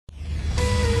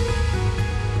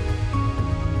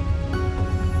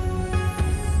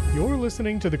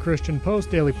listening to the Christian Post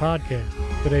Daily Podcast.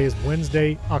 Today is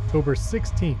Wednesday, October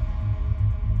 16th.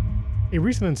 A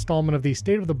recent installment of the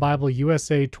State of the Bible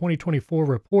USA 2024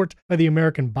 report by the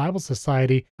American Bible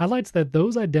Society highlights that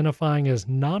those identifying as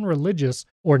non-religious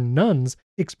or nones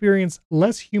experience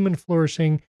less human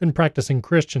flourishing than practicing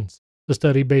Christians. The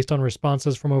study, based on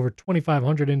responses from over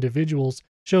 2,500 individuals,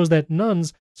 shows that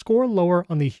nones score lower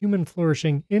on the Human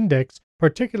Flourishing Index,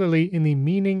 particularly in the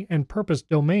meaning and purpose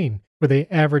domain, where they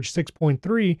average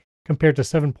 6.3 compared to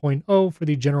 7.0 for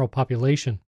the general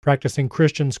population. Practicing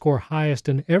Christians score highest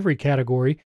in every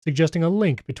category, suggesting a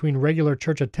link between regular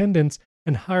church attendance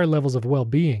and higher levels of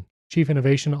well-being. Chief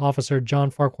Innovation Officer John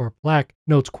Farquhar Black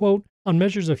notes, quote, "On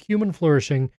measures of human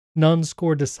flourishing, nones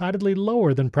score decidedly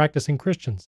lower than practicing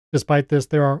Christians. Despite this,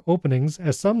 there are openings,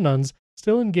 as some nones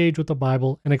still engage with the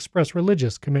Bible and express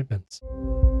religious commitments."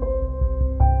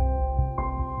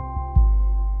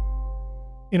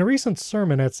 In a recent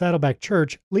sermon at Saddleback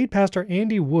Church, lead pastor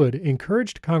Andy Wood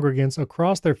encouraged congregants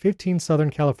across their 15 Southern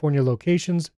California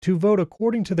locations to vote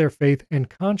according to their faith and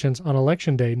conscience on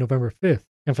Election Day, November 5th.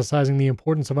 Emphasizing the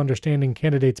importance of understanding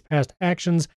candidates' past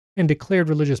actions and declared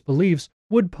religious beliefs,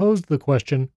 Wood posed the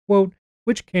question, quote,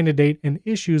 "Which candidate and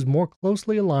issues more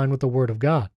closely align with the Word of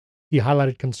God?" He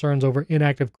highlighted concerns over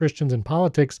inactive Christians in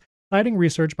politics, citing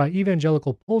research by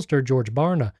evangelical pollster George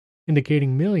Barna,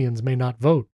 indicating millions may not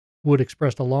vote. Wood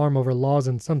expressed alarm over laws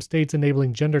in some states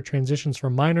enabling gender transitions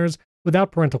for minors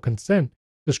without parental consent,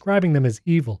 describing them as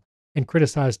evil, and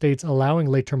criticized states allowing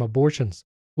late-term abortions.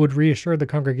 Wood reassured the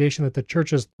congregation that the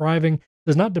church's thriving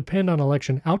does not depend on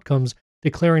election outcomes,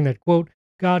 declaring that, quote,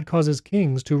 "God causes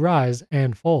kings to rise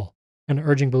and fall," and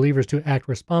urging believers to act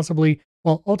responsibly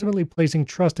while ultimately placing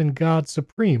trust in God's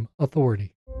supreme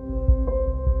authority.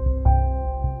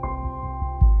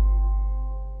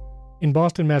 In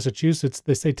Boston, Massachusetts,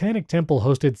 the Satanic Temple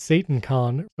hosted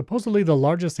SatanCon, supposedly the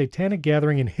largest satanic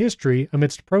gathering in history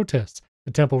amidst protests.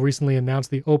 The temple recently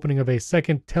announced the opening of a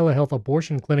second telehealth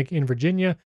abortion clinic in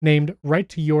Virginia named Right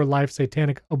to Your Life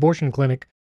Satanic Abortion Clinic,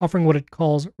 offering what it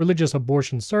calls religious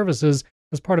abortion services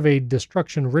as part of a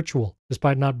destruction ritual.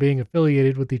 Despite not being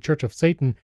affiliated with the Church of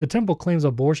Satan, the temple claims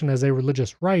abortion as a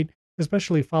religious right,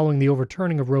 especially following the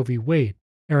overturning of Roe v. Wade.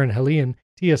 Aaron Hellion,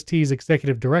 TST's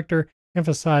executive director,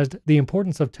 emphasized the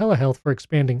importance of telehealth for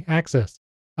expanding access,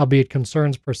 albeit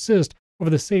concerns persist over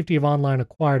the safety of online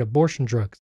acquired abortion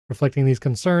drugs. Reflecting these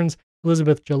concerns,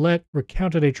 Elizabeth Gillette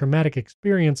recounted a traumatic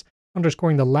experience,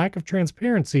 underscoring the lack of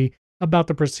transparency about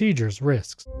the procedure's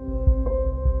risks.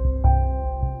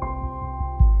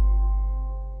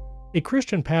 A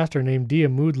Christian pastor named Dia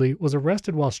Moodley was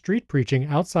arrested while street preaching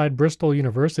outside Bristol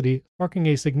University, sparking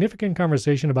a significant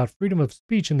conversation about freedom of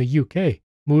speech in the UK.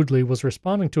 Moodley was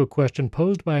responding to a question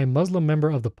posed by a Muslim member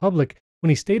of the public when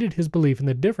he stated his belief in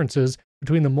the differences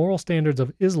between the moral standards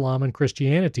of Islam and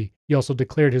Christianity. He also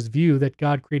declared his view that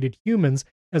God created humans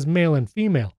as male and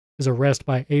female. His arrest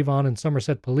by Avon and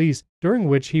Somerset police, during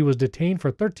which he was detained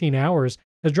for 13 hours,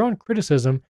 has drawn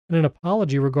criticism and an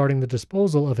apology regarding the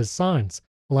disposal of his signs.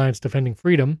 Alliance Defending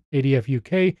Freedom, ADF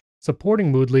UK,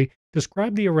 supporting Moodley,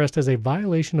 described the arrest as a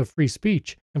violation of free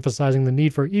speech, emphasizing the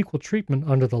need for equal treatment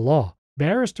under the law.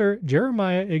 Barrister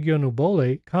Jeremiah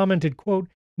Igionubole commented, quote,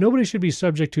 "Nobody should be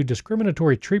subject to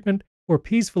discriminatory treatment or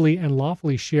peacefully and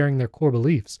lawfully sharing their core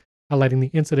beliefs," highlighting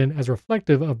the incident as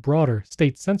reflective of broader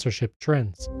state censorship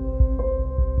trends.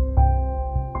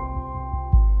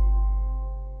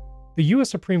 The U.S.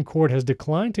 Supreme Court has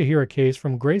declined to hear a case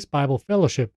from Grace Bible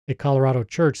Fellowship, a Colorado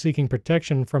church seeking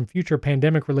protection from future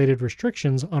pandemic-related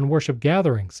restrictions on worship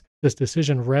gatherings. This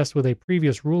decision rests with a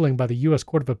previous ruling by the U.S.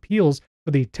 Court of Appeals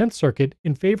for the 10th Circuit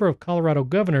in favor of Colorado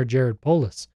Governor Jared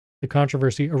Polis. The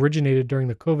controversy originated during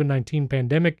the COVID-19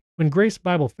 pandemic when Grace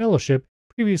Bible Fellowship,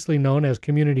 previously known as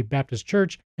Community Baptist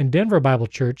Church and Denver Bible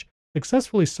Church,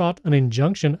 successfully sought an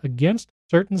injunction against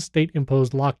certain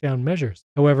state-imposed lockdown measures.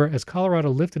 However, as Colorado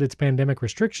lifted its pandemic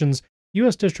restrictions,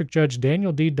 U.S. District Judge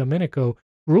Daniel D. Domenico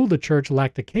ruled the church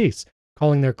lacked a case,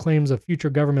 calling their claims of future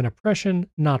government oppression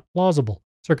not plausible.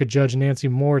 Circuit Judge Nancy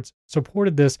Moritz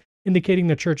supported this, indicating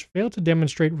the church failed to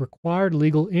demonstrate required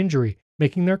legal injury,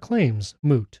 making their claims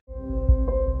moot.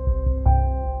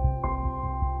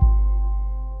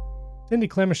 Cindy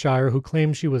Clemishire, who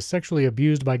claimed she was sexually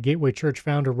abused by Gateway Church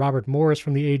founder Robert Morris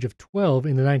from the age of 12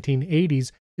 in the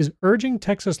 1980s, is urging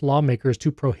Texas lawmakers to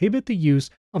prohibit the use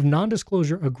of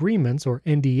non-disclosure agreements, or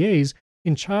NDAs,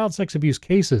 in child sex abuse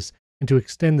cases, and to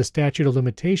extend the statute of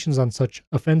limitations on such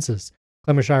offenses.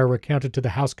 Clemishire recounted to the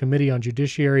House Committee on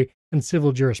Judiciary and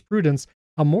Civil Jurisprudence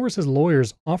how Morris's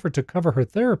lawyers offered to cover her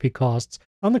therapy costs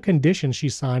on the condition she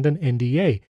signed an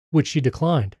NDA, which she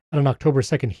declined. At an October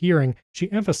 2nd hearing,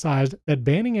 she emphasized that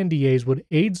banning NDAs would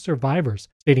aid survivors,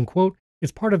 stating, quote,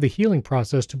 "It's part of the healing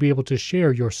process to be able to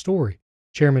share your story."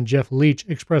 Chairman Jeff Leach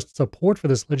expressed support for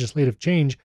this legislative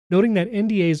change, noting that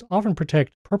NDAs often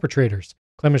protect perpetrators.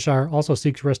 Clemenshire also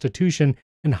seeks restitution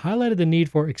and highlighted the need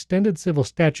for extended civil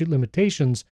statute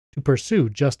limitations to pursue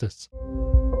justice.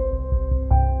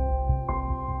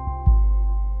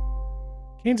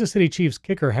 Kansas City Chiefs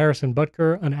kicker Harrison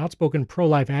Butker, an outspoken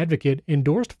pro-life advocate,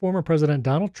 endorsed former President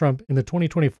Donald Trump in the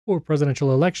 2024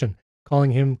 presidential election,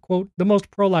 calling him, quote, "the most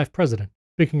pro-life president."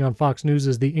 Speaking on Fox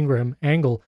News' The Ingraham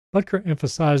Angle, Butker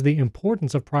emphasized the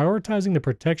importance of prioritizing the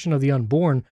protection of the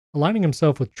unborn, aligning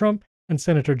himself with Trump and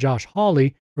Senator Josh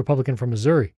Hawley, Republican from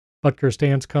Missouri. Butker's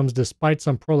stance comes despite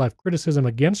some pro-life criticism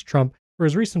against Trump for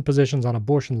his recent positions on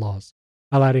abortion laws.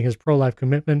 Highlighting his pro-life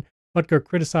commitment, Butker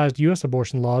criticized U.S.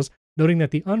 abortion laws, noting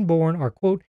that the unborn are,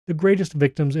 quote, "the greatest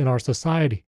victims in our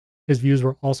society." His views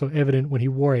were also evident when he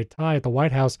wore a tie at the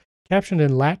White House, captioned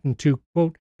in Latin to,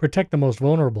 quote, "protect the most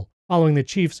vulnerable," following the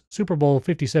Chiefs' Super Bowl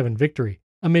 57 victory.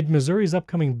 Amid Missouri's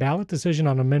upcoming ballot decision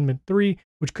on Amendment 3,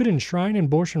 which could enshrine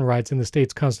abortion rights in the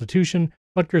state's constitution,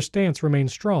 Butker's stance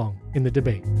remains strong in the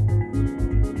debate.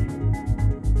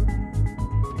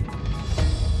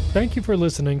 Thank you for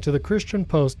listening to the Christian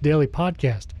Post Daily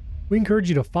Podcast. We encourage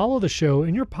you to follow the show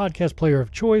in your podcast player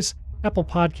of choice, Apple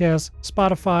Podcasts,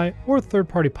 Spotify, or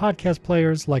third-party podcast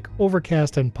players like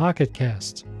Overcast and Pocket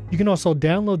Casts. You can also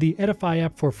download the Edifi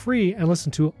app for free and listen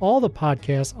to all the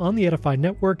podcasts on the Edifi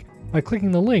network by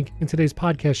clicking the link in today's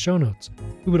podcast show notes.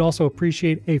 We would also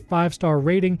appreciate a 5-star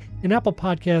rating in Apple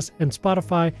Podcasts and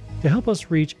Spotify to help us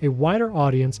reach a wider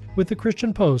audience with the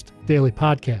Christian Post Daily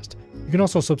Podcast. You can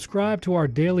also subscribe to our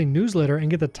daily newsletter and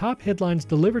get the top headlines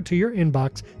delivered to your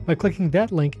inbox by clicking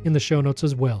that link in the show notes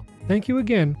as well. Thank you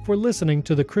again for listening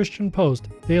to the Christian Post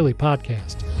Daily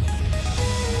Podcast.